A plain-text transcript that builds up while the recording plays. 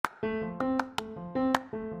Welcome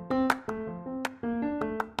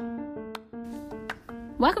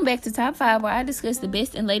back to Top 5, where I discuss the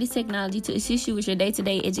best and latest technology to assist you with your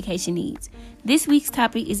day-to-day education needs. This week's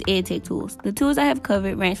topic is EdTech tools. The tools I have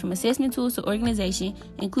covered range from assessment tools to organization,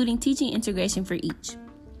 including teaching integration for each.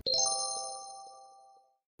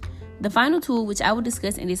 The final tool, which I will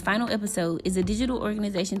discuss in this final episode, is a digital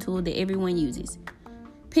organization tool that everyone uses.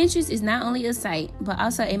 Pinterest is not only a site, but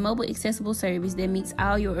also a mobile accessible service that meets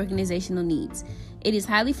all your organizational needs. It is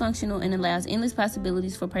highly functional and allows endless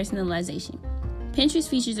possibilities for personalization. Pinterest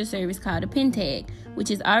features a service called a pin tag,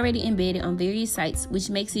 which is already embedded on various sites, which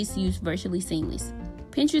makes its use virtually seamless.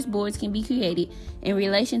 Pinterest boards can be created in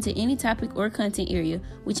relation to any topic or content area,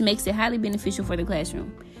 which makes it highly beneficial for the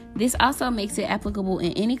classroom. This also makes it applicable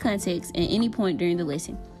in any context at any point during the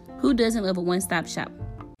lesson. Who doesn't love a one-stop shop?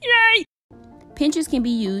 Yay! Pinterest can be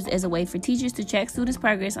used as a way for teachers to track students'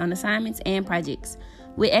 progress on assignments and projects.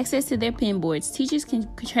 With access to their pin boards, teachers can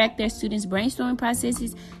track their students' brainstorming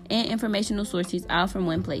processes and informational sources all from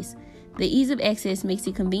one place. The ease of access makes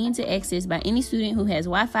it convenient to access by any student who has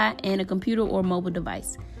Wi-Fi and a computer or mobile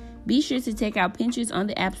device. Be sure to check out Pinterest on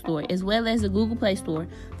the App Store as well as the Google Play Store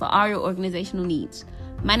for all your organizational needs.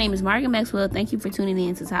 My name is Margaret Maxwell. Thank you for tuning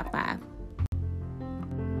in to Top 5.